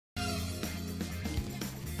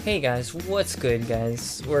Hey guys, what's good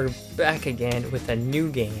guys? We're back again with a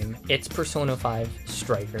new game. It's Persona 5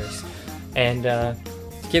 Strikers. And to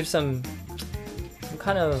give some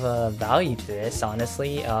kind of value to this,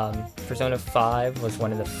 honestly, Persona 5 was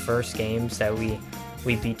one of the first games that we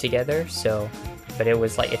beat together, so, but it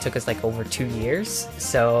was like, it took us like over 2 years,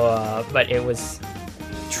 so, but it was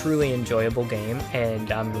truly enjoyable game,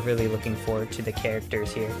 and I'm really looking forward to the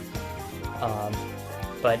characters here.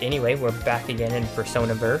 But anyway, we're back again in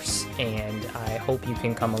Personaverse, and I hope you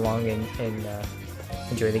can come along and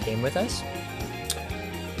enjoy the game with us.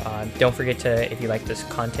 Don't forget to, if you like this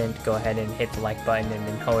content, go ahead and hit the like button, and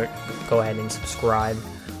then go ahead and subscribe.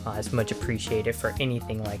 It's much appreciated for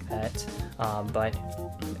anything like that. But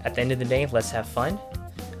at the end of the day, let's have fun.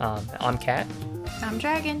 I'm Kat. I'm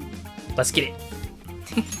Dragon. Let's get it.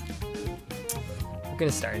 We're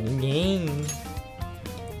gonna start a new game.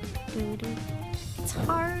 It's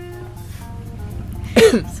hard.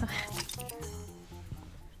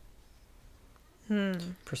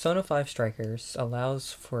 Persona 5 Strikers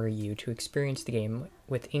allows for you to experience the game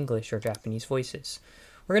with English or Japanese voices.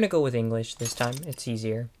 We're gonna go with English this time. It's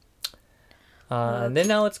easier. And then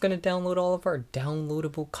now it's gonna download all of our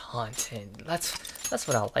downloadable content. That's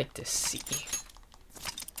what I like to see.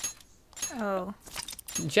 Oh.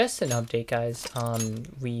 Just an update, guys.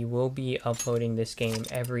 We will be uploading this game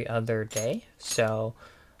every other day, so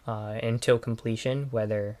until completion,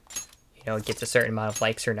 whether it gets a certain amount of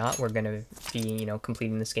likes or not, we're gonna be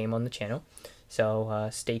completing this game on the channel. So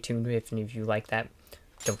stay tuned if any of you like that.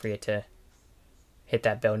 Don't forget to hit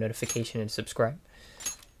that bell notification and subscribe.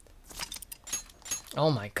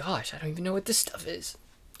 Oh my gosh, I don't even know what this stuff is.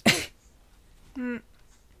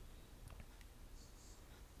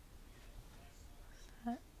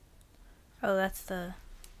 Oh, that's the...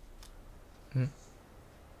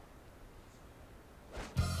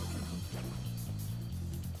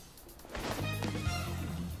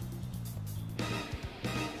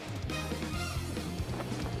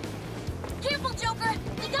 Careful, Joker!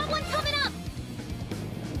 We got one coming up!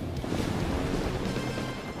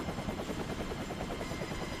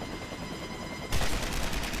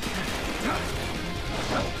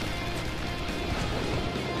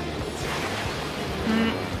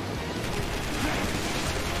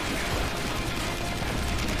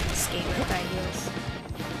 Skate with high heels.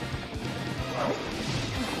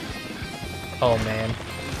 Oh man.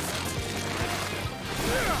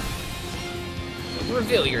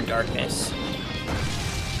 Reveal your darkness.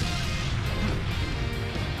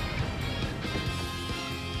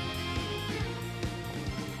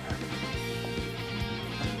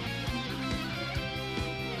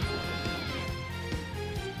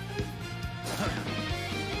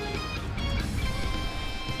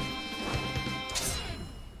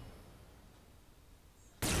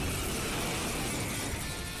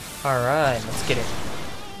 Alright, let's get it.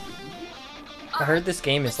 I heard this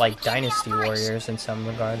game is like Dynasty Warriors in some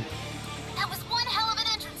regard. That was one hell of an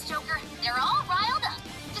entrance, Joker. They're all riled up.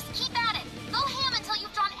 Just keep at it. Go ham until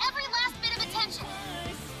you've drawn every last bit of attention.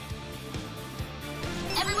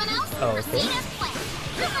 Everyone else, proceed as planned.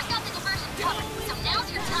 Joker's got the diversion covered, so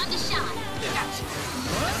now's your time to shine. Gotcha.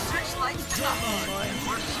 Searchlights to up.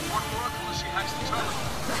 Where's the support for until she hacks the terminal?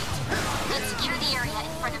 Let's secure the area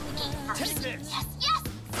in front of the gate first. Yes, yes!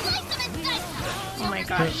 Slice them and dice them! Oh my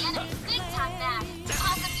gosh. Big time back.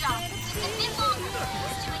 Awesome job. Just a bit longer.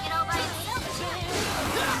 He's doing it all by himself, too.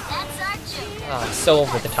 That's our Joker. Oh, so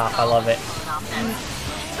over the top. I love it.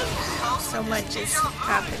 So much is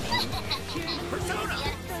happening.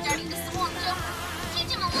 Starting to swarm Joker.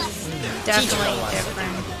 Teach him a lesson. Definitely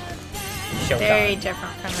different. Showtime. Very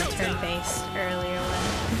different from the turn-based earlier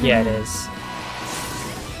one. Yeah, it is.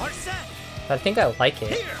 But I think I like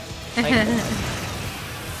it. I like it.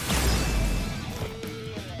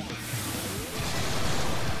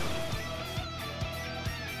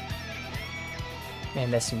 Man,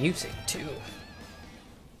 that's music too.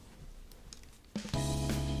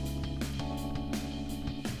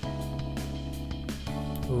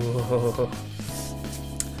 Ooh.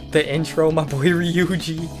 The intro, my boy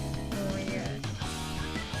Ryuji. Oh my god.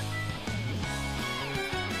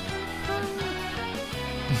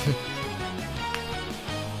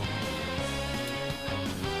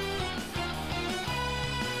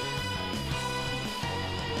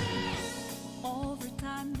 Over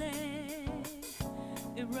time they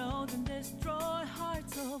erode and destroy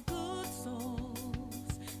hearts of good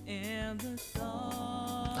souls in the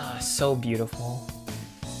dark. Ah, so beautiful.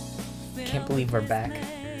 Can't believe we're back.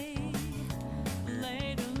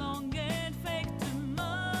 Later long and fake too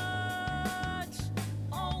much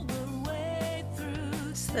all the way through.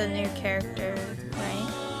 It's the new character,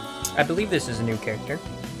 right? I believe this is a new character.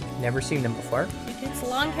 Never seen them before. It's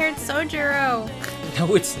long-haired Sojiro.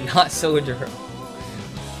 No, it's not Sojiro.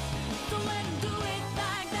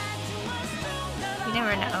 You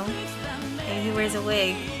never know. Maybe he wears a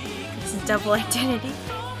wig. It's a double identity.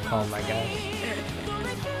 Oh my gosh.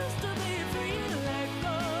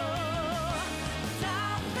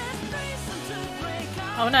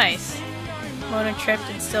 Oh, nice. Mona tripped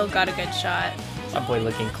and still got a good shot. My boy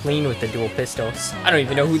looking clean with the dual pistols. I don't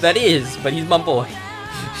even know who that is, but he's my boy.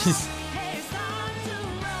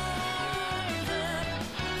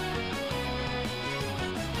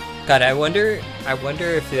 God, I wonder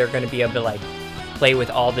if they're gonna be able to like play with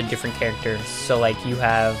all the different characters. So like you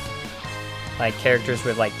have like characters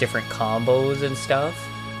with like different combos and stuff.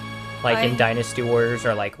 Like in Dynasty Warriors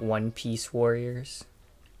or like One Piece Warriors.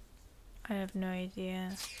 I have no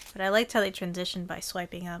idea. But I liked how they transitioned by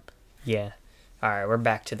swiping up. Yeah. Alright, we're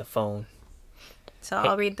back to the phone. So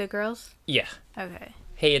I'll read the girls? Yeah. Okay.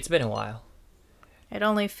 Hey, it's been a while. It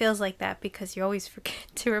only feels like that because you always forget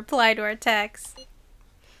to reply to our texts.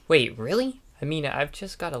 Wait, really? I mean, I've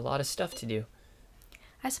just got a lot of stuff to do.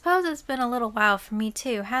 I suppose it's been a little while for me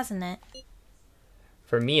too, hasn't it?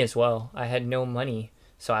 For me as well. I had no money,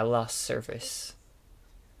 so I lost service.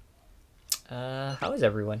 How is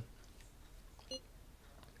everyone?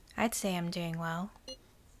 I'd say I'm doing well.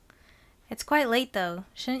 It's quite late though.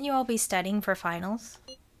 Shouldn't you all be studying for finals?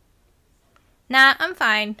 Nah, I'm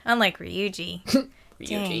fine. Unlike Ryuji. Ryuji.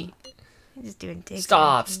 Dang. I'm just doing dick.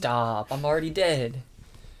 Stop. I'm already dead.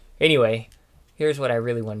 Anyway, here's what I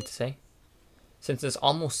really wanted to say. Since it's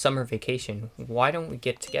almost summer vacation, why don't we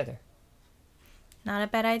get together? Not a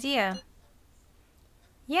bad idea.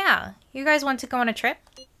 Yeah, you guys want to go on a trip?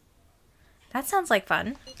 That sounds like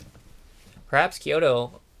fun. Perhaps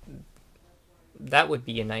Kyoto. That would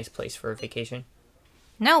be a nice place for a vacation.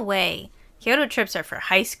 No way. Kyoto trips are for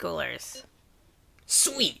high schoolers.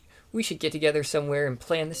 Sweet! We should get together somewhere and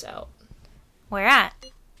plan this out. Where at?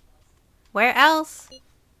 Where else?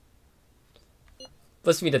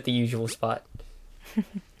 Let's meet at the usual spot.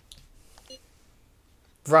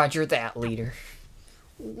 Roger that, leader.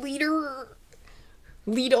 Leader!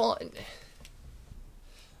 Lead on!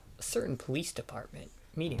 A certain police department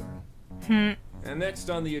meeting room. And next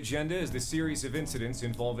on the agenda is the series of incidents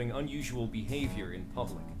involving unusual behavior in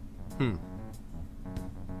public.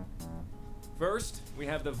 First, we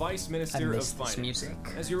have the Vice Minister of Finance. Music.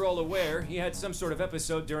 As you're all aware, he had some sort of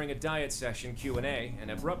episode during a diet session Q&A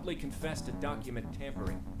and abruptly confessed to document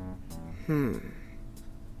tampering.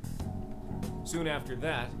 Soon after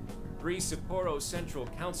that, 3 Sapporo Central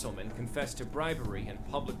councilmen confessed to bribery and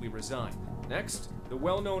publicly resigned. Next, the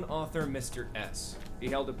well-known author Mr. S. He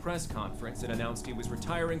held a press conference and announced he was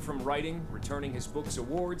retiring from writing, returning his book's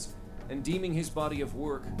awards, and deeming his body of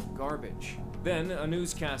work garbage. Then, a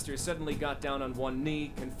newscaster suddenly got down on one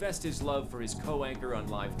knee, confessed his love for his co-anchor on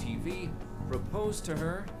live TV, proposed to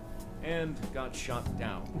her, and got shot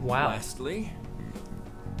down. Wow. Lastly,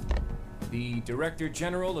 the Director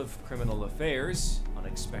General of Criminal Affairs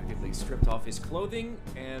unexpectedly stripped off his clothing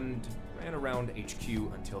and ran around HQ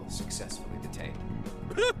until successfully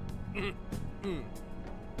detained.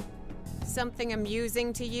 Something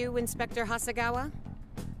amusing to you, Inspector Hasagawa?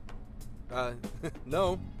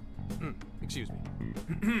 No. Excuse me.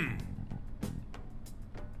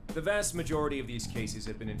 The vast majority of these cases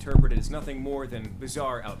have been interpreted as nothing more than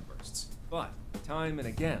bizarre outbursts. But, time and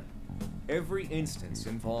again, every instance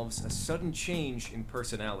involves a sudden change in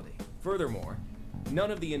personality. Furthermore,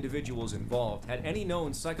 none of the individuals involved had any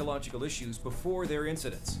known psychological issues before their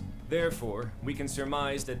incidents. Therefore, we can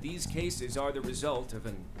surmise that these cases are the result of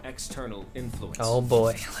an external influence. Oh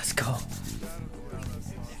boy, let's go.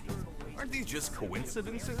 Aren't these just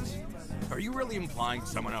coincidences? Are you really implying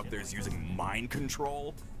someone out there is using mind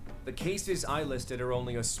control? The cases I listed are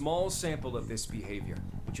only a small sample of this behavior,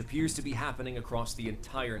 which appears to be happening across the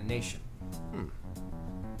entire nation.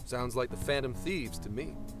 Sounds like the Phantom Thieves to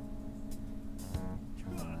me.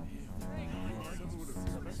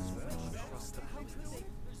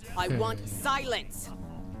 I want silence!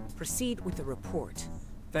 Proceed with the report.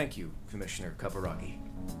 Thank you, Commissioner Kaburagi.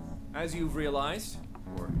 As you've realized,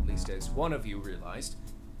 or at least as one of you realized,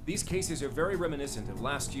 these cases are very reminiscent of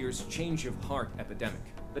last year's change of heart epidemic.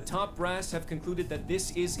 The top brass have concluded that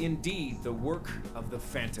this is indeed the work of the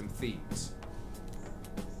Phantom Thieves.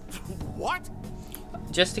 What?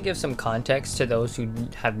 Just to give some context to those who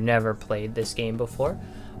have never played this game before,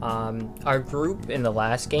 our group in the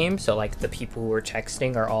last game, so like the people who were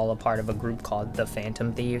texting, are all a part of a group called the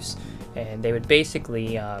Phantom Thieves, and they would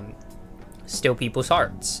basically steal people's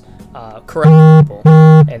hearts, corrupt people,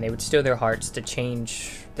 and they would steal their hearts to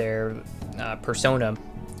change their persona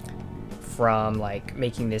from like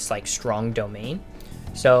making this like strong domain.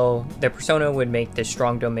 So their persona would make this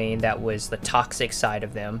strong domain that was the toxic side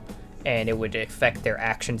of them, and it would affect their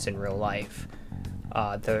actions in real life.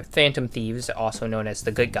 The Phantom Thieves, also known as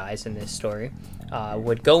the good guys in this story,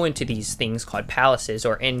 would go into these things called palaces,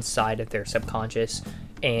 or inside of their subconscious,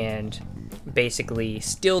 and basically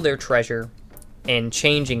steal their treasure and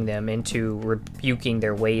changing them into rebuking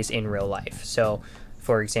their ways in real life. So,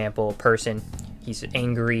 for example, a person, he's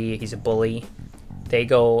angry, he's a bully, they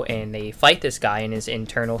go and they fight this guy in his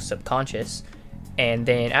internal subconscious, and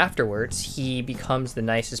then afterwards he becomes the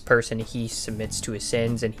nicest person. He submits to his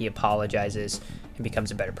sins and he apologizes and becomes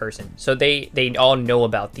a better person. So they all know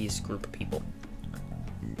about these group of people.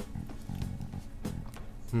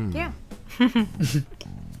 Yeah.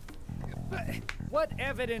 What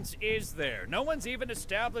evidence is there? No one's even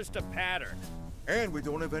established a pattern. And we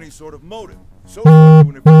don't have any sort of motive. So far,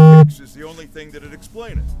 doing it for kicks is the only thing that'd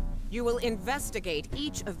explain it. You will investigate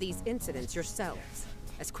each of these incidents yourselves,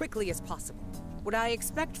 as quickly as possible. What I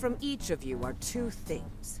expect from each of you are two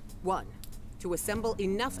things. 1, to assemble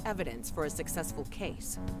enough evidence for a successful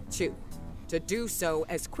case. 2, to do so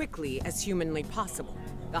as quickly as humanly possible.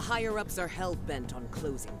 The higher-ups are hell-bent on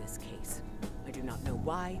closing this case. I do not know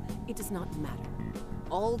why. It does not matter.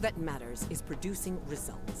 All that matters is producing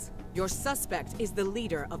results. Your suspect is the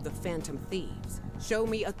leader of the Phantom Thieves. Show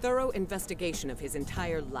me a thorough investigation of his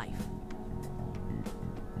entire life.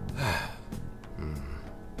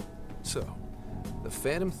 So, the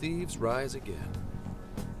Phantom Thieves rise again.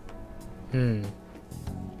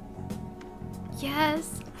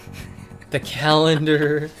 Yes. The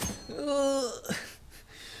calendar.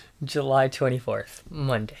 July 24th,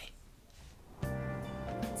 Monday.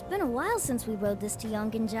 It's been a while since we rode this to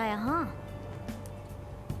Yongenjaya, huh?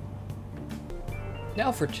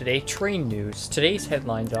 Now for today, train news. Today's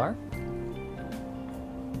headlines are: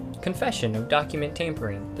 confession of document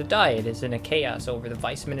tampering. The Diet is in a chaos over the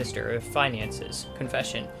Vice Minister of Finance's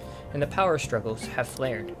confession, and the power struggles have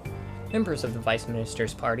flared. Members of the Vice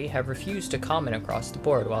Minister's party have refused to comment across the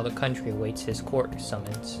board while the country awaits his court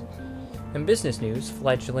summons. In business news,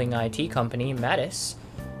 fledgling IT company Mattis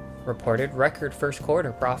reported record first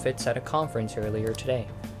quarter profits at a conference earlier today.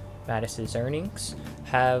 Mattis's earnings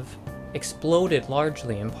have exploded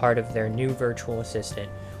largely in part of their new virtual assistant,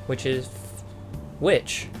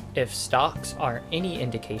 which, if stocks are any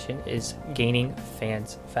indication, is gaining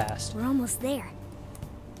fans fast. We're almost there.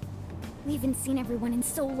 We haven't seen everyone in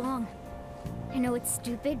so long. I know it's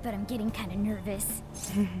stupid, but I'm getting kind of nervous.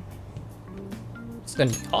 It's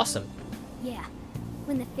gonna be awesome. Yeah,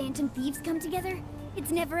 when the Phantom Thieves come together, it's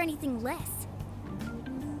never anything less.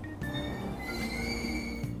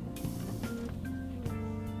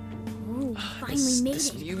 Ooh, finally made this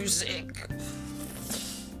it. music.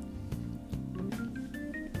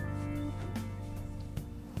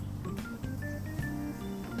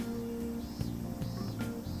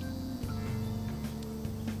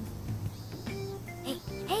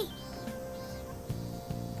 Hey!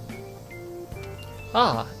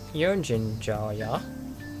 Ah, Yongenjaya.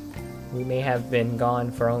 We may have been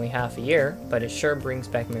gone for only half a year, but it sure brings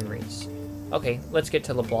back memories. Okay, let's get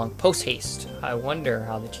to LeBlanc post-haste. I wonder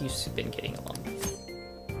how the Chiefs have been getting along.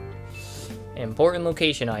 Important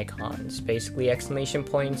location icons. Basically, exclamation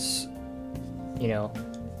points, you know,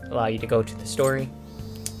 allow you to go to the story.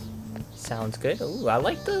 Sounds good. Ooh, I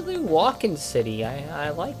like the walk-in city. I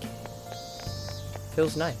like it.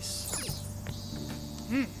 Feels nice.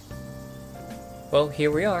 Well,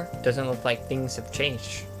 here we are. Doesn't look like things have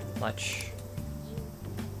changed much.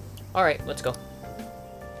 Alright, let's go.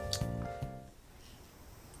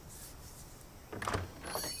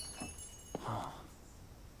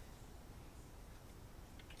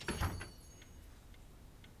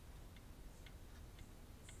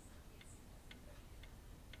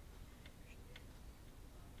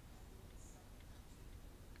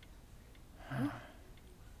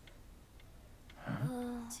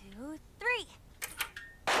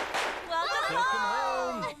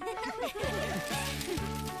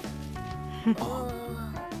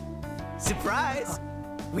 Surprise!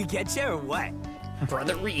 We get you or what?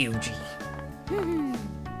 Brother Ryuji.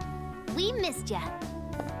 We missed ya.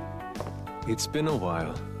 It's been a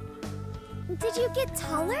while. Did you get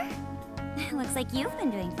taller? Looks like you've been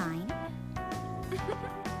doing fine.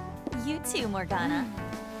 You too, Morgana.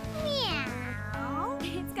 Meow.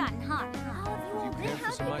 It's gotten hot. How have you all been?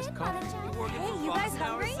 How some iced coffee? Hey, you guys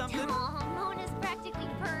hungry? Oh, Mona's practically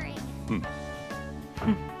purring.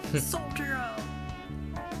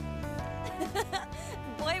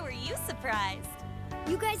 Boy, were you surprised.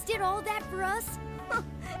 You guys did all that for us?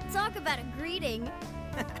 Talk about a greeting.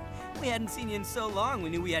 We hadn't seen you in so long, we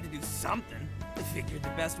knew we had to do something. I figured the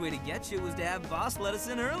best way to get you was to have Boss let us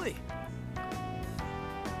in early.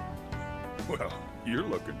 Well, you're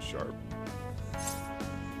looking sharp.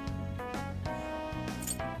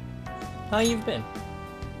 How you've been?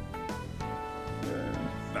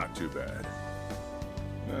 Not too bad.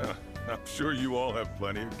 I'm sure you all have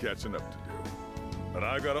plenty of catching up to do. But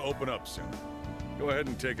I gotta open up soon. Go ahead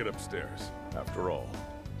and take it upstairs. After all,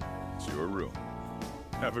 it's your room.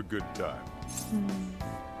 Have a good time.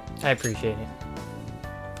 I appreciate it.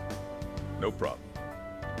 No problem.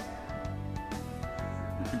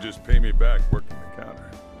 You can just pay me back working the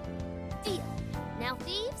counter. Deal. Now,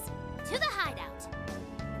 thieves, to the hideout.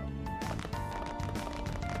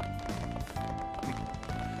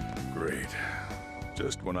 Great.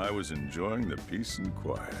 Just when I was enjoying the peace and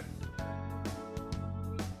quiet.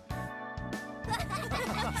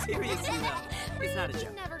 Seriously though, it's not a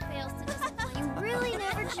joke. Never fails to disappoint. You really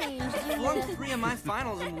never changed. I flung 3 of my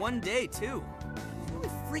finals in one day, too. I'm really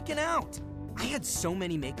freaking out. I had so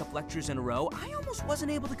many makeup lectures in a row, I almost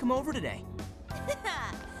wasn't able to come over today.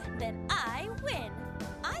 Then I win.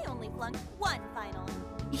 I only flunked 1 final.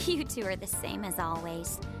 You two are the same as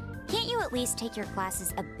always. Can't you at least take your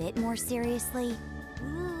classes a bit more seriously?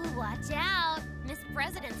 Ooh, watch out. Miss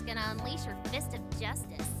President's gonna unleash her fist of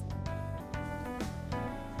justice.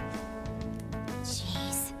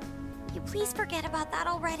 Jeez. Will you please forget about that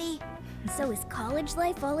already? So is college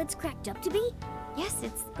life all it's cracked up to be? Yes,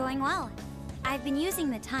 it's going well. I've been using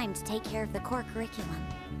the time to take care of the core curriculum.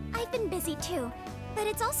 I've been busy too, but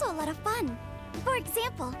it's also a lot of fun. For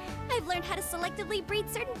example, I've learned how to selectively breed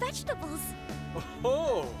certain vegetables.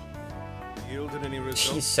 Oh! Yielded any results?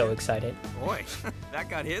 She's so excited. Boy, that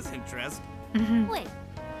got his interest. Wait,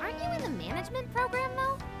 aren't you in the management program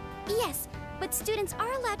though? Yes, but students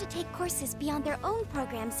are allowed to take courses beyond their own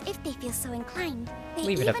programs if they feel so inclined. They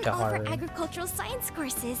Leave it up even to offer Haru. agricultural science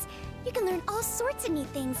courses. You can learn all sorts of neat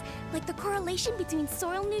things, like the correlation between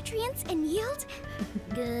soil nutrients and yield.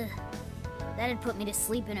 Gah. That'd put me to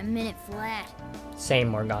sleep in a minute flat. Same,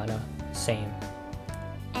 Morgana. Same.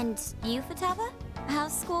 And you, Futaba?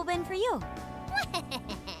 How's school been for you?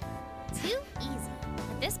 Too easy.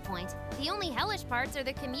 At this point, the only hellish parts are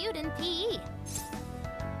the commute and PE.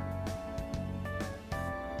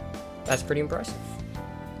 That's pretty impressive.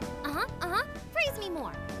 Praise me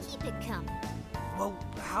more. Keep it coming. Well,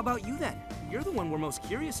 how about you then? You're the one we're most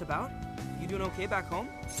curious about. You doing okay back home?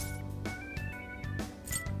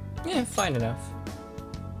 Yeah, fine enough.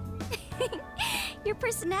 Your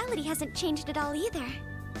personality hasn't changed at all either.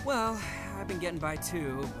 Well, I've been getting by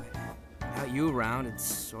too, but without you around, it's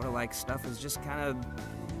sort of like stuff is just kind of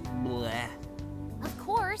bleh. Of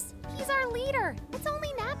course, he's our leader. It's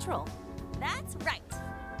only natural. That's right.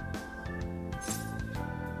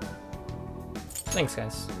 Thanks,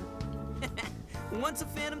 guys. Once a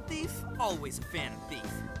phantom thief, always a phantom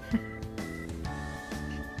thief.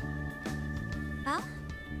 Well,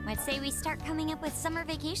 I'd say we start coming up with summer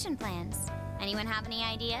vacation plans. Anyone have any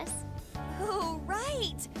ideas? Oh,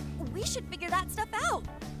 right. We should figure that stuff out.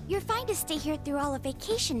 You're fine to stay here through all of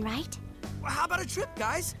vacation, right? Well, how about a trip,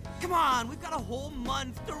 guys? Come on, we've got a whole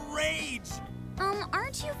month to rage.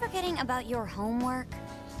 Aren't you forgetting about your homework?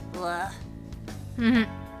 Blah.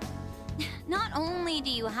 Not only do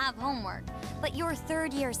you have homework, but you're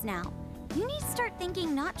 3rd years now. You need to start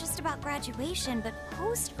thinking not just about graduation, but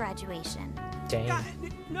post-graduation. Dang.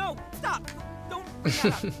 No, stop. Don't bring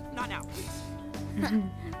that up. Not now, please.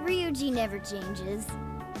 Ryuji never changes.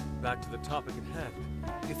 Back to the topic at hand.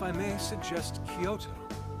 If I may suggest Kyoto,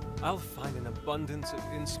 I'll find an abundance of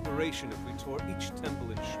inspiration if we tour each temple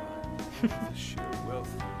and shrine. The sheer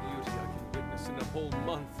wealth and beauty I can witness in a whole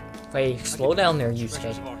month. Wait, slow down there, Yusuke.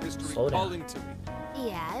 Treasures of our history Slow down. calling to me.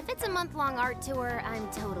 Yeah, if it's a month-long art tour, I'm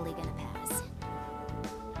totally gonna pass.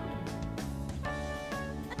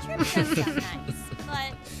 A trip does sound nice,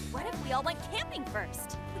 but what if we all went camping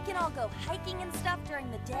first? We can all go hiking and stuff during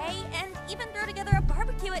the day, and even throw together a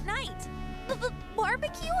barbecue at night.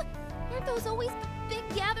 Barbecue? Aren't those always big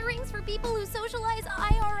gatherings for people who socialize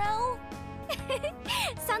IRL?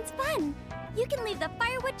 Sounds fun. You can leave the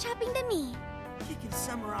firewood chopping to me. Kicking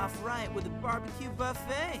summer off right with a barbecue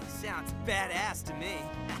buffet. Sounds badass to me.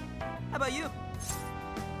 How about you?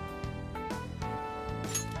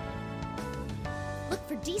 Look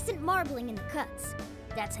for decent marbling in the cuts.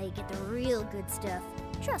 That's how you get the real good stuff.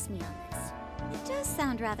 Trust me on this. It does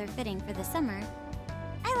sound rather fitting for the summer.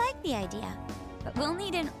 I like the idea, but we'll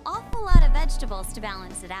need an awful lot of vegetables to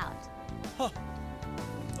balance it out. Huh.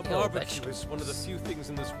 A barbecue is one of the few things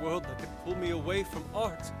in this world that could pull me away from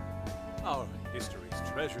art. Our history's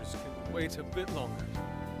treasures can wait a bit longer.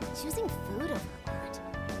 Choosing food over art.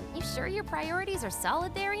 You sure your priorities are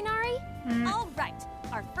solid there, Inari? All right.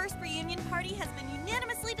 Our first reunion party has been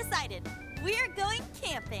unanimously decided. We're going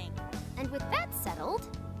camping. And with that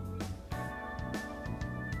settled...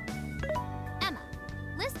 Emma,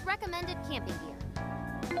 list recommended camping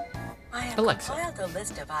gear. I have Alexa. compiled a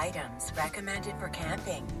list of items recommended for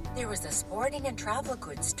camping. There was a sporting and travel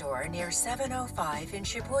goods store near 705 in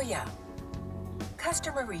Shibuya.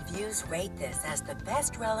 Customer reviews rate this as the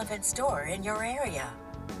best relevant store in your area.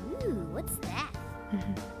 Ooh, what's that?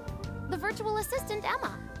 The virtual assistant,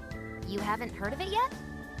 Emma. You haven't heard of it yet?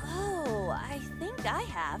 Oh, I think I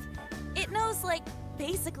have. It knows, like,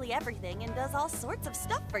 basically everything and does all sorts of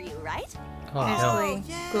stuff for you, right? Oh,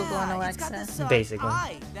 Basically, yeah, Google and it's got Alexa. this, Basically.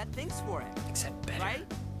 eye that thinks for it. Except better.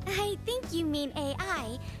 Right? I think you mean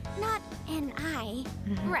AI, not NI.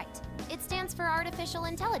 Right. It stands for Artificial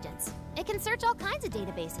Intelligence. It can search all kinds of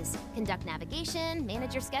databases, conduct navigation,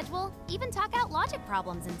 manage your schedule, even talk out logic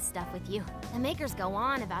problems and stuff with you. The makers go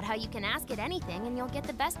on about how you can ask it anything and you'll get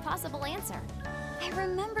the best possible answer. I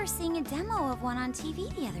remember seeing a demo of one on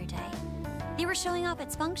TV the other day. They were showing off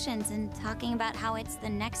its functions and talking about how it's the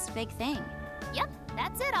next big thing. Yep,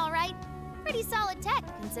 that's it, all right. Pretty solid tech,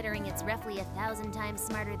 considering it's roughly 1,000 times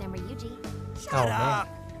smarter than Ryuji. Shut up!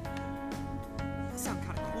 That sounds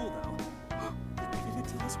kind of cool, though. They didn't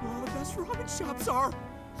tell us where all the best ramen shops are.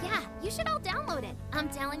 Yeah, you should all download it. I'm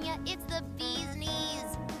telling you, it's the bee's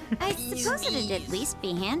knees. I suppose it'd at least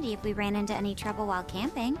be handy if we ran into any trouble while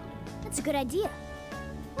camping. That's a good idea.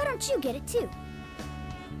 Why don't you get it too?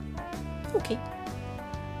 Okay.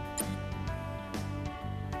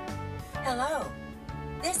 Hello,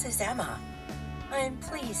 this is Emma. I'm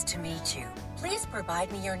pleased to meet you. Please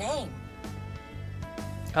provide me your name.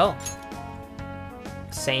 Oh.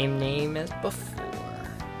 Same name as before.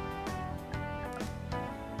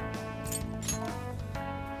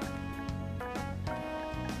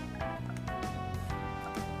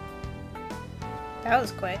 That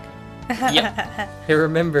was quick. Yep. I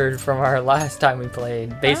remembered from our last time we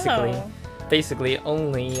played. Basically, Oh. basically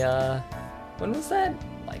only when was that?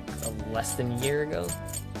 Like less than a year ago.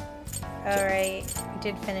 All right, we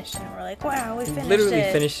did finish it. And we're like, wow, we finished Literally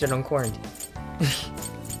it. finished it on quarantine.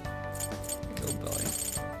 Oh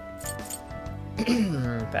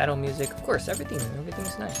boy. Battle music, of course. Everything's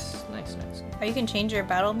nice. Nice. Oh, you can change your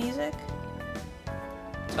battle music.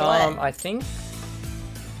 I think.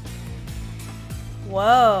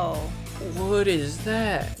 Whoa. What is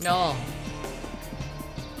that? No.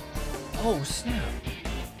 Oh snap.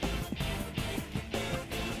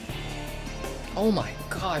 Oh my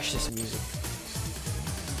gosh, this music.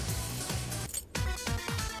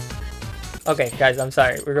 Okay, guys, I'm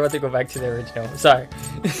sorry. We're about to go back to the original. I'm sorry.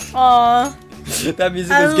 Aw. That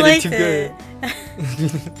music was getting too good.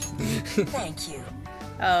 Thank you.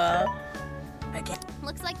 Oh. Again.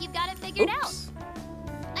 Looks like you've got it figured out.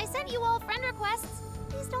 I sent you all friend requests.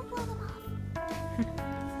 Please don't blow them off.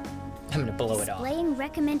 I'm gonna blow it off. Displaying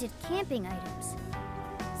recommended camping items.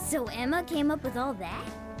 So Emma came up with all that?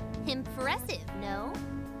 Impressive, no?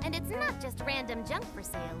 And it's not just random junk for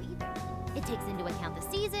sale either. It takes into account the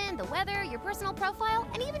season, the weather, your personal profile,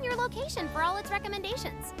 and even your location for all its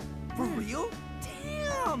recommendations. For real?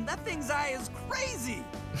 Damn, that thing's eye is crazy.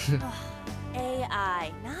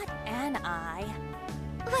 AI, not an eye.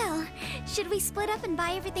 Well, should we split up and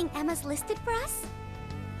buy everything Emma's listed for us?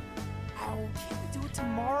 Oh, can't we do it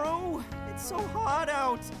tomorrow? It's so hot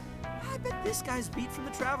out. I bet this guy's beat from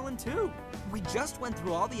the traveling too. We just went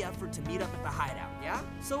through all the effort to meet up at the hideout, yeah?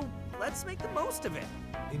 So let's make the most of it.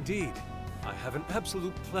 Indeed. I have an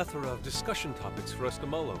absolute plethora of discussion topics for us to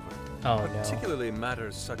mull over. Oh, no. Particularly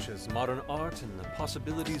matters such as modern art and the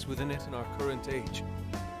possibilities within it in our current age.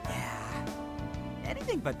 Yeah,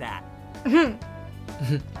 anything but that.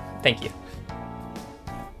 Thank you.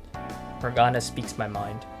 Morgana speaks my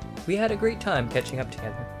mind. We had a great time catching up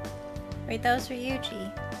together. Wait, that was for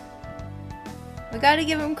Yuji. We gotta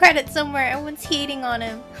give him credit somewhere. Everyone's hating on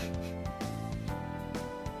him.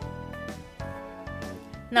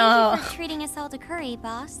 No. Thank you for treating us all to curry,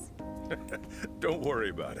 boss. Don't worry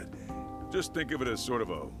about it. Just think of it as sort of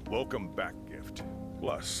a welcome back gift.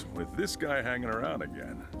 Plus, with this guy hanging around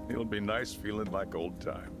again, it'll be nice feeling like old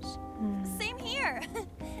times. Same here.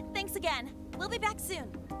 Thanks again. We'll be back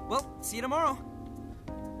soon. Well, see you tomorrow.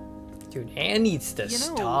 Dude, Anne needs to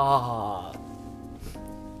stop.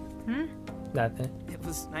 Nothing. It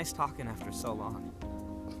was nice talking after so long.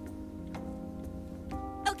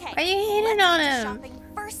 Okay. Are you hating on him? Shopping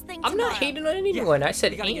first thing I'm not hating on anyone. I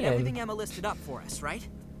said we gotta get everything Anne. Emma listed up for us, right?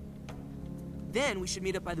 Then we should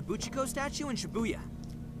meet up by the Buchiko statue in Shibuya.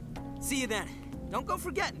 See you then. Don't go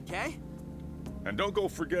forgetting, okay? And don't go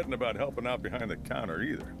forgetting about helping out behind the counter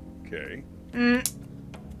either. okay?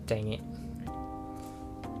 Dang it.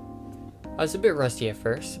 I was a bit rusty at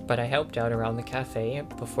first, but I helped out around the cafe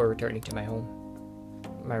before returning to my home.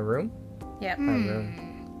 My room? Yep. My room.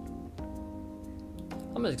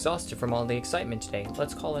 I'm exhausted from all the excitement today.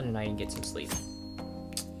 Let's call it a night and get some sleep.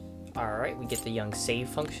 Alright, we get the young save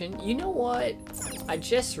function. You know what? I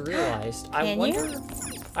just realized. I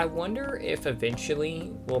wonder if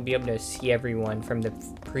eventually we'll be able to see everyone from the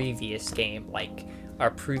previous game, like our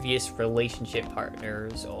previous relationship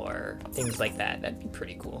partners or things like that. That'd be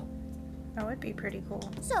pretty cool. That would be pretty cool.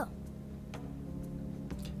 So,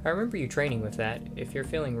 I remember you training with that. If you're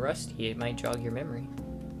feeling rusty, it might jog your memory.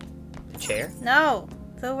 The chair? No,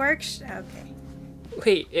 the okay.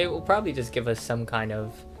 Wait, it will probably just give us some kind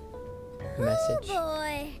of message. Oh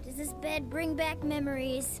boy, does this bed bring back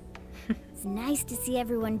memories. It's nice to see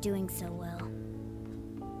everyone doing so well.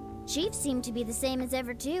 Chief seemed to be the same as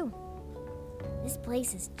ever too. This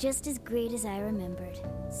place is just as great as I remembered.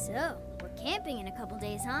 So, we're camping in a couple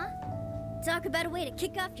days, huh? Talk about a way to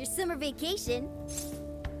kick off your summer vacation.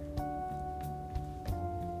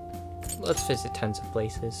 Let's visit tons of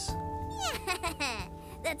places. Yeah,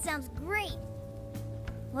 that sounds great.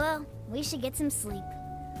 Well, we should get some sleep.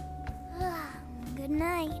 Good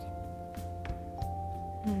night.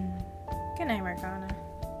 Good night, Morgana.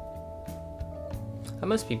 I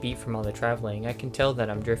must be beat from all the traveling. I can tell that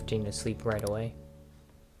I'm drifting to sleep right away.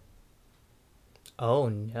 Oh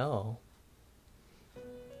no.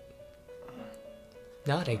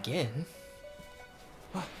 Not again.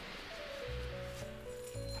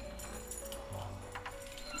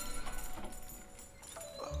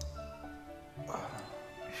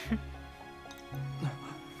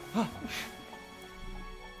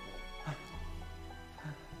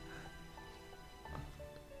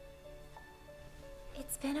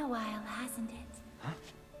 It's been a while, hasn't it?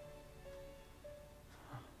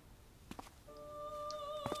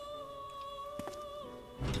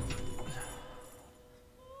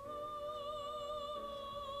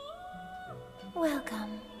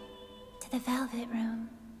 Welcome to the Velvet Room.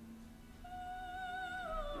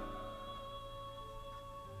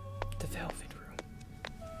 The Velvet Room.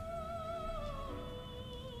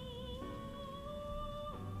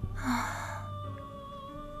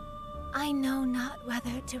 I know not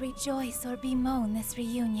whether to rejoice or bemoan this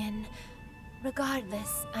reunion.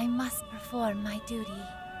 Regardless, I must perform my duty.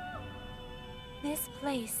 This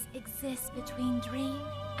place exists between dream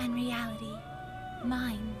and reality,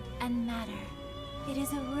 mind and matter. It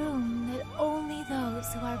is a room that only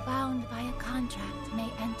those who are bound by a contract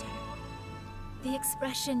may enter. The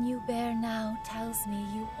expression you bear now tells me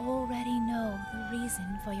you already know the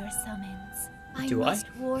reason for your summons. I must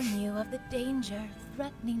warn you of the danger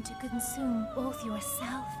threatening to consume both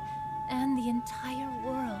yourself and the entire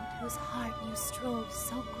world whose heart you strove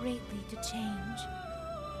so greatly to change.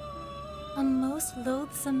 A most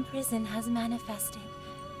loathsome prison has manifested.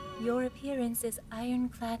 Your appearance is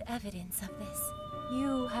ironclad evidence of this.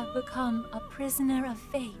 You have become a prisoner of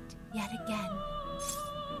fate yet again.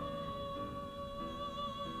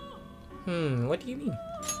 What do you mean?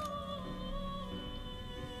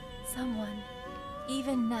 Someone,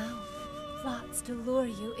 even now, plots to lure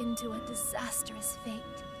you into a disastrous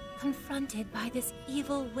fate. Confronted by this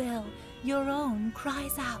evil will, your own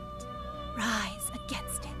cries out. Rise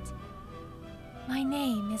against it. My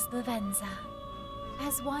name is Lavenza.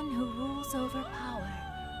 As one who rules over power,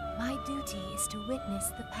 my duty is to witness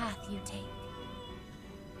the path you take.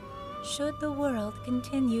 Should the world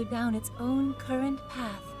continue down its own current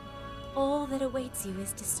path, all that awaits you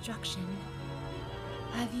is destruction.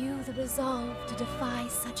 Have you the resolve to defy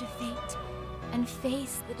such a fate and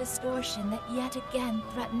face the distortion that yet again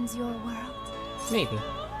threatens your world? Maybe.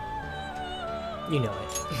 You know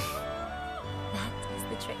it. That is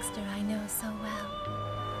the trickster I know so well.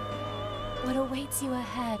 What awaits you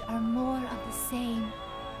ahead are more of the same,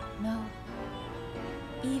 no,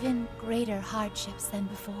 even greater hardships than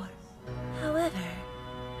before. However,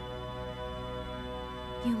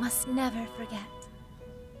 you must never forget,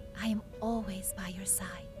 I am always by your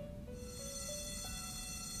side.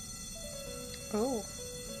 Oh.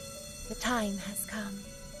 The time has come.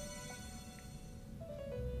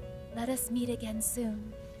 Let us meet again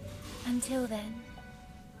soon. Until then,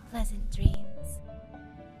 pleasant dreams.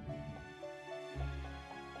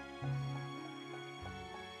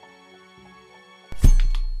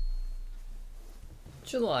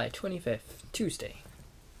 July 25th, Tuesday.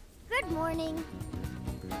 Good morning.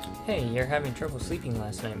 Hey, you're having trouble sleeping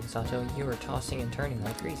last night, Misato. You were tossing and turning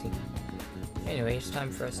like crazy. Anyway, it's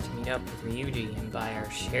time for us to meet up with Ryuji and buy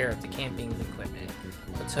our share of the camping equipment.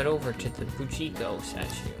 Let's head over to the Bujiko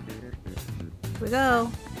statue. Here we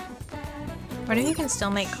go. What if you can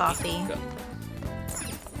still make coffee?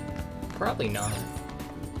 Probably not.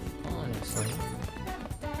 Honestly.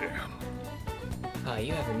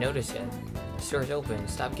 You haven't noticed yet. The store's open.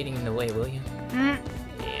 Stop getting in the way, will you? Mm.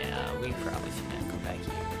 Yeah, we probably shouldn't go back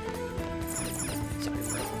here. Sorry,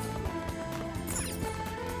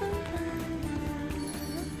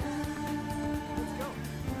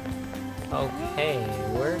 bro. Okay,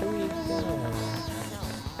 where do we go?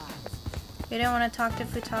 You don't want to talk to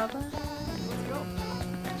Futaba?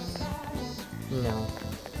 No.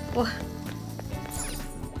 What?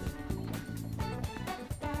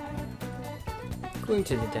 Going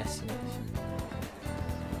to the destination.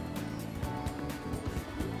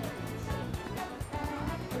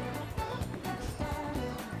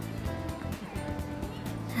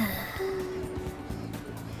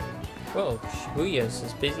 Whoa, Shibuya's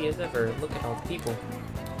as busy as ever. Look at all the people.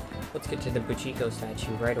 Let's get to the Buchiko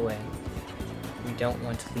statue right away. We don't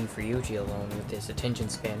want to leave Ryuji alone with his attention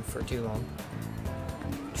span for too long.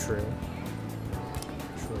 True.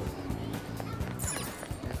 True.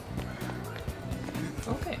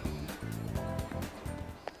 Okay.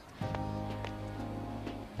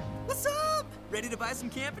 What's up? Ready to buy some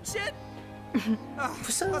camping shit?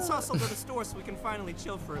 Let's hustle to the store so we can finally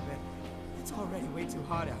chill for a bit. It's already way too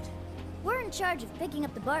hot out. We're in charge of picking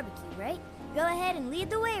up the barbecue, right? Go ahead and lead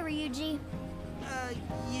the way, Ryuji.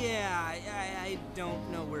 Yeah, I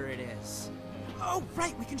don't know where it is. Oh,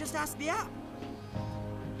 right, we can just ask the app.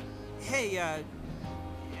 Hey,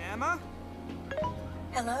 Emma?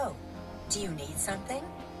 Hello. Do you need something?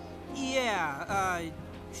 Yeah,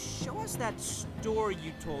 show us that store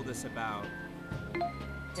you told us about.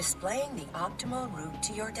 Displaying the optimal route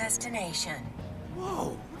to your destination.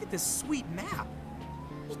 Whoa, look at this sweet map.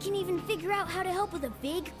 You can even figure out how to help with a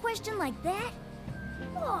vague question like that?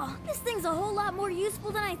 Oh, this thing's a whole lot more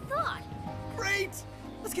useful than I thought. Great!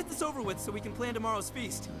 Let's get this over with so we can plan tomorrow's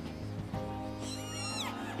feast.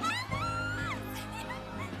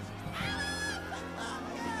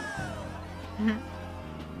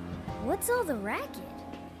 What's all the racket?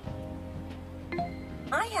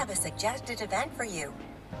 I have a suggested event for you.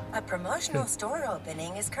 A promotional store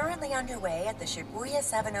opening is currently underway at the Shibuya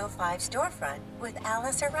 705 storefront with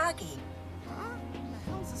Alice Araki. Huh? What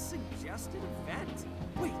the hell's a suggested event?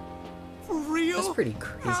 Wait, for real? That's pretty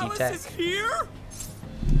crazy Alice tech. is here?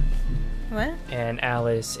 What? And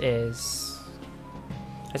Alice is...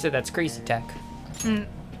 I said that's crazy tech.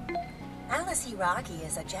 Alice Hiraki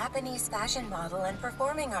is a Japanese fashion model and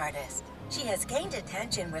performing artist. She has gained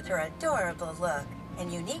attention with her adorable look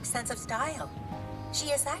and unique sense of style. She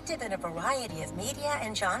is active in a variety of media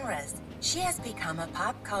and genres. She has become a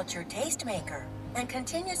pop culture tastemaker and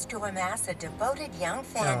continues to amass a devoted young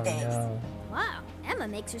fan base. No. Wow, Emma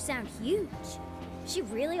makes her sound huge. She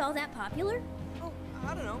really all that popular? Oh,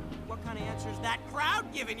 I don't know. What kind of answer's that crowd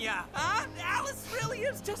giving ya? Huh? Alice really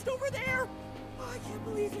is just over there? Oh, I can't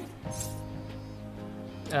believe it.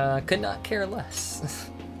 Could not care less.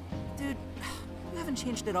 Dude, you haven't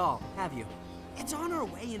changed at all, have you? It's on our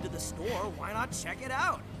way into the store. Why not check it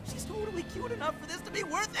out? She's totally cute enough for this to be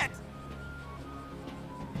worth it.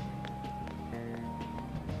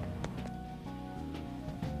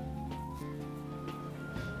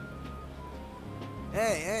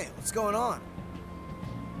 Hey, what's going on?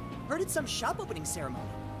 Heard it's some shop opening ceremony.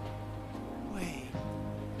 Wait,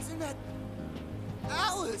 isn't that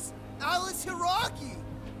Alice? Alice Hiraki!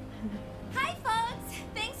 Hi, folks!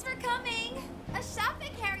 Thanks for coming! A shop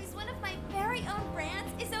that carries one of my very own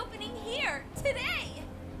brands is opening here, today!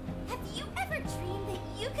 Have you ever dreamed that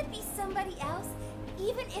you could be somebody else,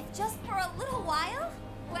 even if just for a little while?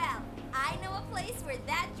 Well, I know a place where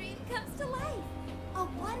that dream comes to life. A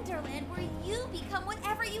wonderland where you become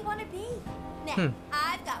whatever you want to be. Now,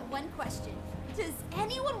 I've got one question. Does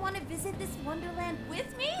anyone want to visit this wonderland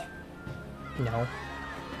with me? No.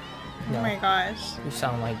 Oh my gosh. You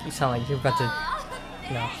sound like you're about to.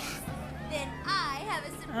 No. Then I have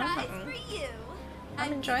a surprise for you.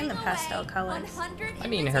 I'm enjoying the pastel colors. 100 I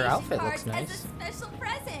mean, her outfit cards looks as nice. a special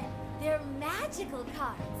present. They're magical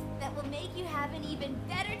cards that will make you have an even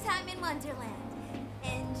better time in Wonderland.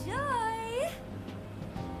 Enjoy!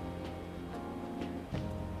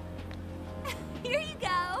 Here you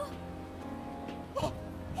go.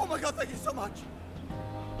 Oh my god, thank you so much!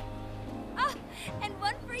 Ah, and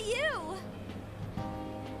one for you.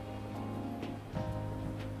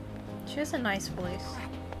 She has a nice voice.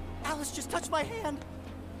 Alice just touched my hand.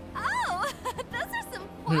 Oh, those are some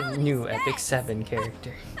quality New specs. Epic 7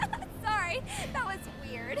 character. Sorry, that was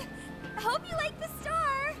weird. Hope you like the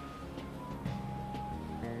star.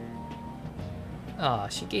 Aw,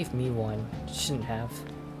 she gave me one. Shouldn't have.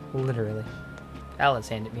 Literally. Alice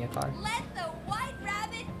handed me a card. Let the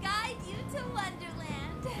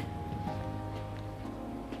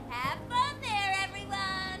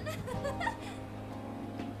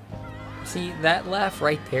See, that laugh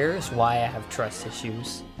right there is why I have trust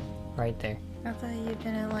issues. Right there. I thought you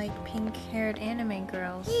didn't like pink-haired anime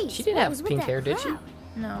girls. She didn't have pink hair, did she?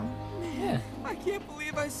 No. Yeah. I can't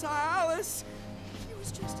believe I saw Alice. She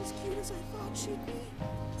was just as cute as I thought she'd be.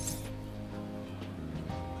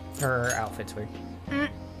 Her outfit's weird. You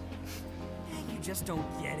just don't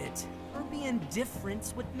get it. Her being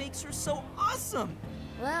different's what makes her so awesome.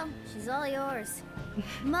 Well, she's all yours.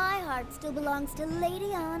 My heart still belongs to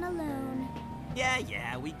Lady On alone.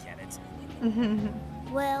 Yeah, we get it.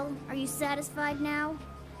 Well, are you satisfied now?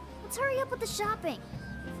 Let's hurry up with the shopping.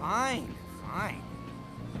 Fine.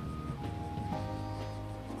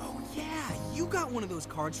 Oh yeah, you got one of those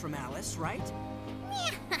cards from Alice, right?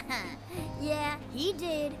 Yeah, he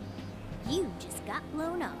did. You just got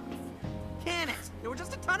blown off. Can it? There were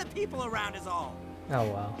just a ton of people around is all. Oh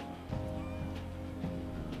wow.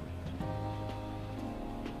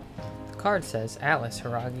 The card says Alice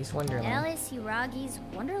Hiragi's Wonderland. Alice Hiragi's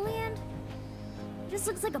Wonderland? This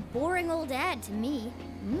looks like a boring old ad to me.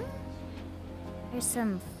 There's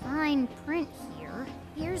some fine print here.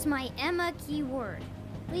 Here's my Emma keyword.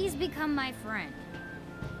 Please become my friend.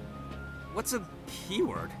 What's a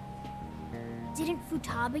keyword? Didn't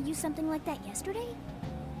Futaba use something like that yesterday?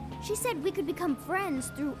 She said we could become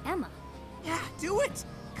friends through Emma. Yeah, do it!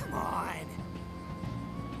 Come on!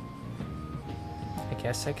 I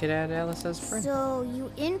guess I could add Alice as a friend. So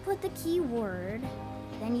you input the keyword,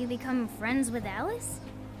 then you become friends with Alice?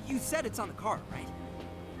 You said it's on the card, right?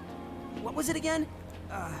 What was it again?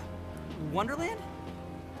 Wonderland?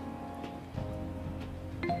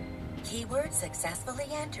 Keyword successfully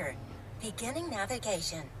entered. Beginning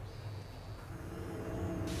navigation.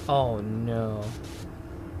 Oh no.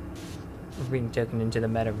 We're being taken into the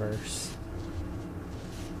metaverse.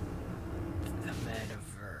 The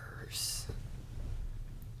metaverse.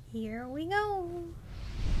 Here we go.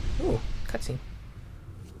 Ooh, cutscene.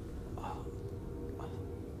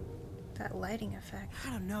 That lighting effect.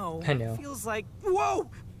 I don't know. I know. It feels like... Whoa!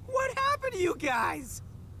 What happened to you guys?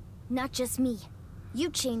 Not just me. You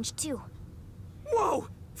changed too. Whoa!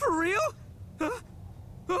 For real? Huh?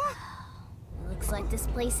 Looks like this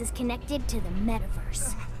place is connected to the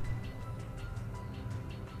metaverse.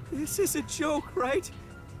 This is a joke, right?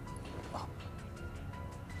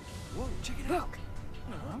 Whoa, check it out.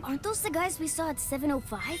 Aren't those the guys we saw at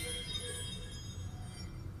 705?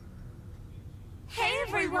 Hey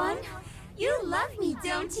everyone! You love me,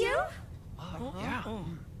 don't you? Yeah.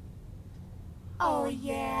 Oh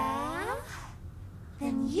yeah?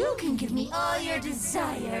 Then you can give me all your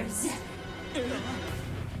desires.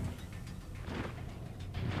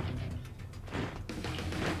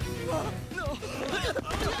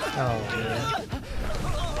 Oh yeah.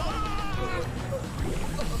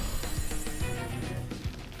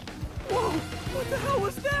 Whoa! What the hell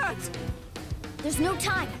was that? There's no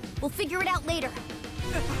time. We'll figure it out later.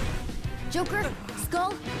 Joker,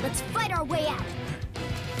 Skull, let's fight our way out.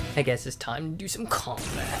 I guess it's time to do some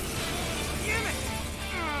combat. Damn it!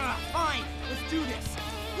 Fine, let's do this.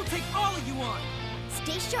 We'll take all of you on.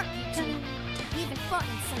 Stay sharp, you two. We haven't fought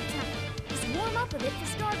in some time. Just warm up a bit for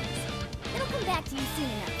starters. It'll come back to you soon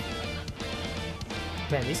enough.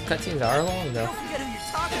 Man, these cutscenes are long though. Don't forget who you're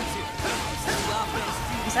talking to.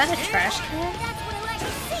 Is that a trash can? That's what I like to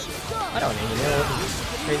see, Skull. I don't even know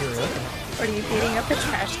where you were looking. Or are you beating up a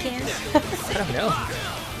trash can? I don't know.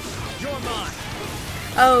 You're mine.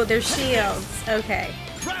 Oh, they're shields. Okay.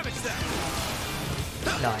 Ravage them.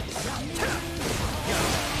 Nice.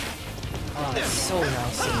 Oh, it's so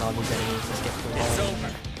nice seeing all these enemies just get through. It's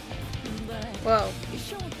over. Whoa.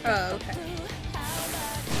 Oh, okay.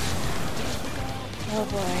 Oh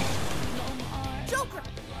boy. Joker,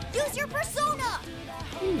 use your persona!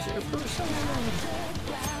 Use your persona.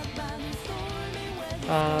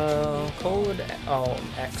 Hold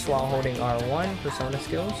X while holding R1, persona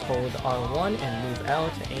skills. Hold R1 and move L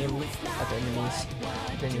to aim at the enemies.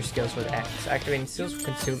 Then your skills with X. Activating skills will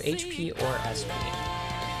consume HP or SP.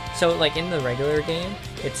 So, like in the regular game,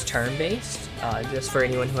 it's turn-based, just for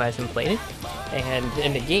anyone who hasn't played it. And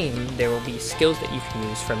in the game, there will be skills that you can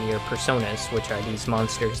use from your personas, which are these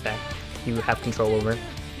monsters that you have control over.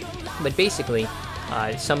 But basically,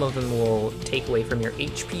 some of them will take away from your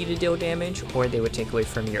HP to deal damage, or they would take away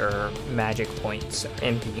from your magic points,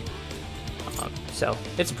 MP. So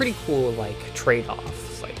it's pretty cool, like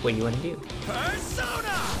trade-offs, like what you want to do.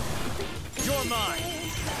 Persona! You're mine.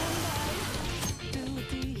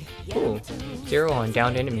 Cool. 0 on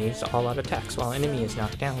downed enemies, all-out attacks. While enemy is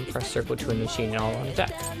knocked down, press circle to initiate an all-out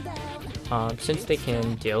attack. Since they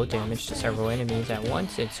can deal damage to several enemies at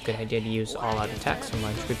once, it's a good idea to use all-out attacks on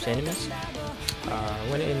large groups of enemies.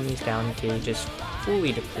 When an enemy's down, gauge is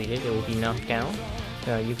fully depleted, it will be knocked down.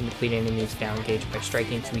 You can deplete enemies down gauge by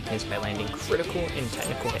striking its weakness by landing critical and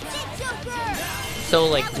technical hits. So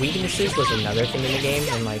like weaknesses was another thing in the game,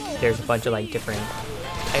 and like there's a bunch of like different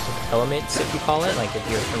type of elements, if you call it. Like if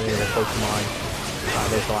you're familiar with Pokemon,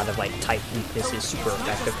 there's a lot of like type weaknesses, super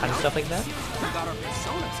effective kind of stuff like that.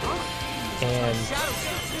 And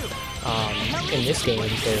in this game,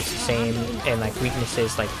 there's the same, and like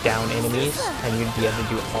weaknesses like down enemies, and you'd be able to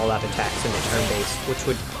do all-out attacks in the turn base, which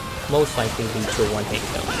would most likely lead to a one-hit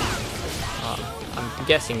kill. I'm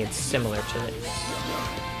guessing it's similar to this.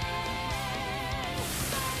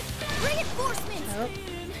 Reinforcements! Oh.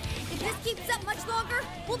 If this keeps up much longer,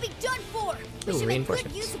 we'll be done for. We Ooh, should make good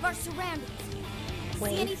reinforcements. use of our surroundings. See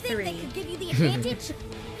Wave anything 3. that could give you the advantage?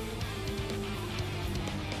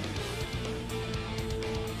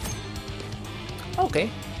 Okay.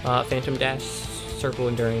 Phantom Dash, circle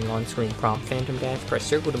during on-screen prompt Phantom Dash. Press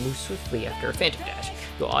circle to move swiftly after a Phantom Dash.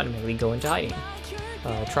 You'll automatically go into hiding.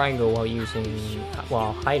 Triangle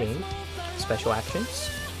while hiding. Special actions.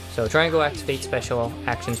 So triangle activates special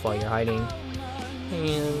actions while you're hiding.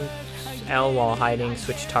 And L while hiding,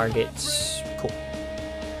 switch targets. Cool.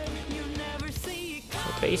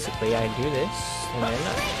 So basically I do this, and then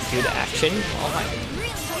I do the action while hiding.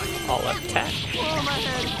 All up attack.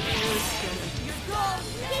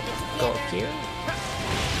 Go up here.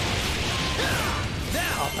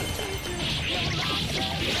 All up attack.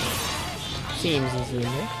 Seems easy in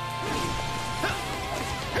there.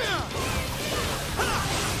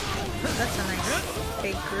 That's a nice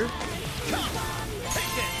big group.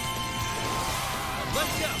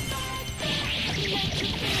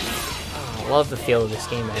 Oh, I love the feel of this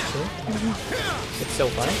game actually. It's so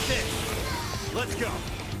fun. Let's go.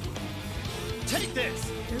 Take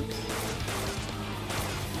this.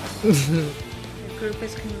 The group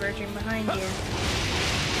is converging behind you.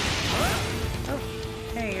 Oh,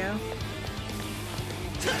 there you go.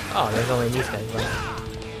 Oh, there's only these guys left.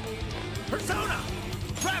 Persona.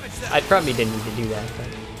 I probably didn't need to do that,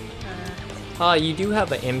 but you do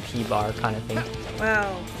have an MP bar kind of thing.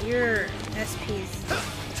 Wow, your SP's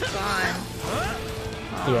gone.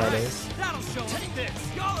 Yeah, it is. That'll show Take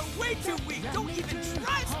this. Y'all are way too weak. Don't even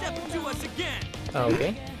try stepping to us again.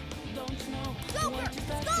 Okay. Go!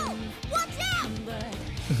 Watch out!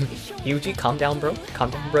 Yuji, calm down, bro.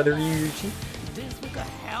 Calm down, brother Yuji. What the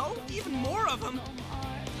hell? Even more of them.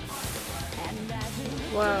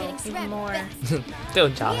 Whoa, even more.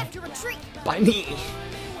 Don't die. By me.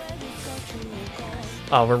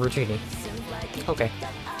 Oh, we're retreating. Okay.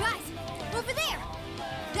 Guys, over there!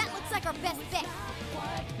 That looks like our best bet.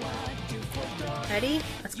 Ready?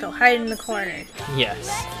 Let's go hide in the corner. Yes.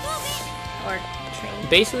 Or train.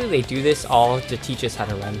 Basically, they do this all to teach us how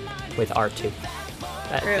to run with R2.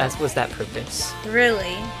 Really? That was that purpose.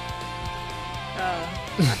 Really? Oh,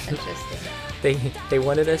 that's interesting. They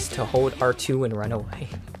wanted us to hold R2 and run away.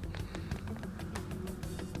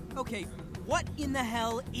 Okay, what in the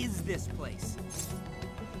hell is this place?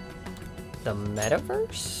 The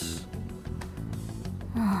metaverse?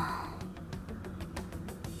 I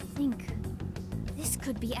think this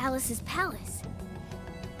could be Alice's palace.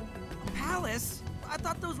 Palace? I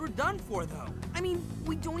thought those were done for, though. I mean,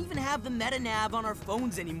 we don't even have the meta nav on our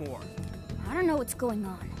phones anymore. I don't know what's going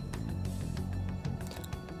on.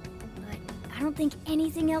 But I don't think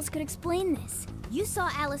anything else could explain this. You saw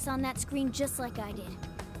Alice on that screen just like I did.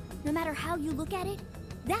 No matter how you look at it,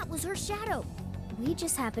 that was her shadow. We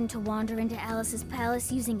just happened to wander into Alice's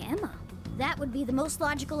palace using Emma. That would be the most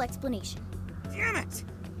logical explanation. Damn it!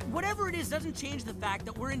 Whatever it is doesn't change the fact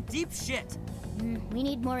that we're in deep shit. We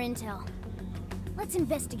need more intel. Let's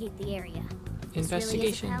investigate the area. This really is a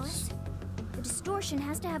Investigations. palace? The distortion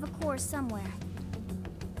has to have a core somewhere.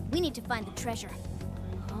 We need to find the treasure.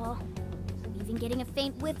 Oh, I'm even getting a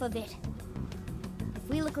faint whiff of it. If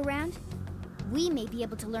we look around, we may be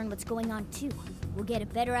able to learn what's going on too. We'll get a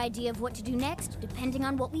better idea of what to do next, depending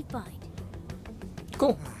on what we find.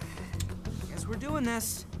 Cool. Guess we're doing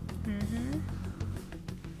this.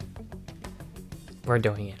 We're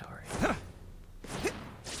doing it already.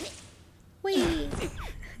 Whee!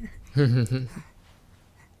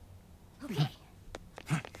 Okay.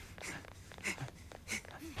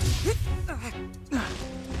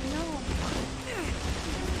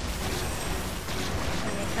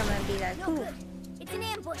 Come and be that cool. It's an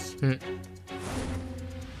ambush.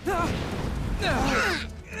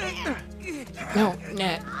 No,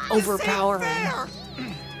 Nat, overpowering.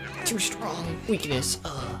 Too strong. Weakness.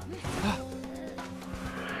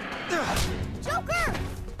 Joker!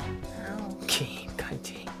 Okay, god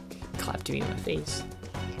dang. Clapped me in my face.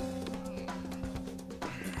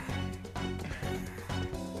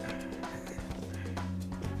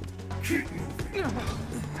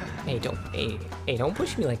 Hey, don't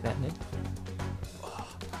push me like that, man.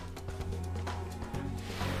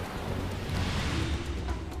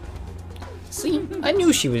 See, I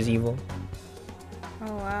knew she was evil.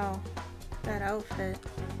 Oh wow, that outfit.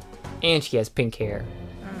 And she has pink hair.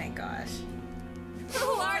 Oh my gosh. Who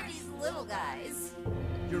are these little guys?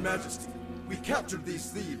 Your Majesty, we captured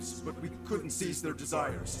these thieves, but we couldn't seize their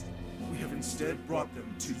desires. We have instead brought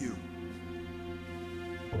them to you.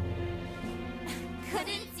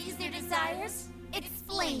 Couldn't seize their desires?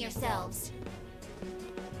 Explain yourselves.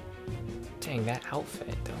 Dang, that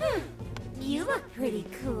outfit though. You look pretty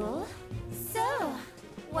cool. So,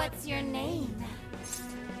 what's your name?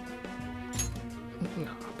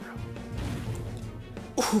 Nah,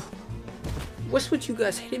 bro. Ooh. What's with you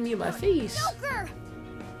guys hitting me in my face? Joker!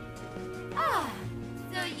 Ah,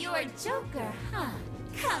 so you're Joker, huh?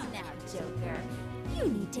 Come now, Joker. You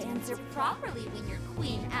need to answer properly when your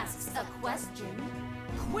queen asks a question.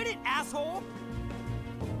 Quit it, asshole!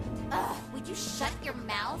 Ugh, would you shut your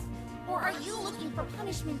mouth? Or are you looking for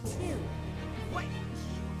punishment too? What?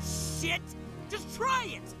 Shit! Just try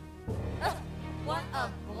it! Ugh, what a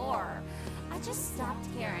bore. I just stopped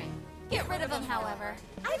caring. Get rid of them, however.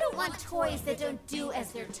 I don't want toys that don't do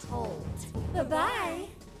as they're told. Bye-bye.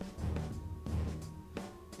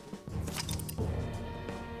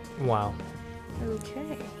 Wow.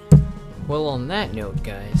 Okay. Well, on that note,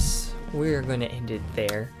 guys, we're gonna end it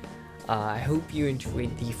there. I hope you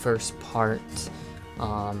enjoyed the first part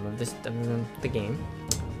of the game.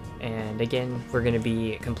 And again, we're gonna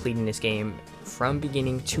be completing this game from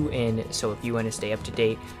beginning to end. So if you want to stay up to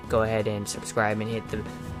date, go ahead and subscribe and hit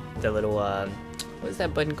the little what is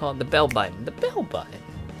that button called? The bell button. The bell button.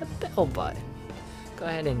 The bell button. Go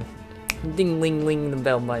ahead and ding ling ling the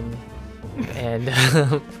bell button. And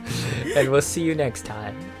and we'll see you next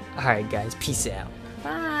time. All right, guys. Peace out.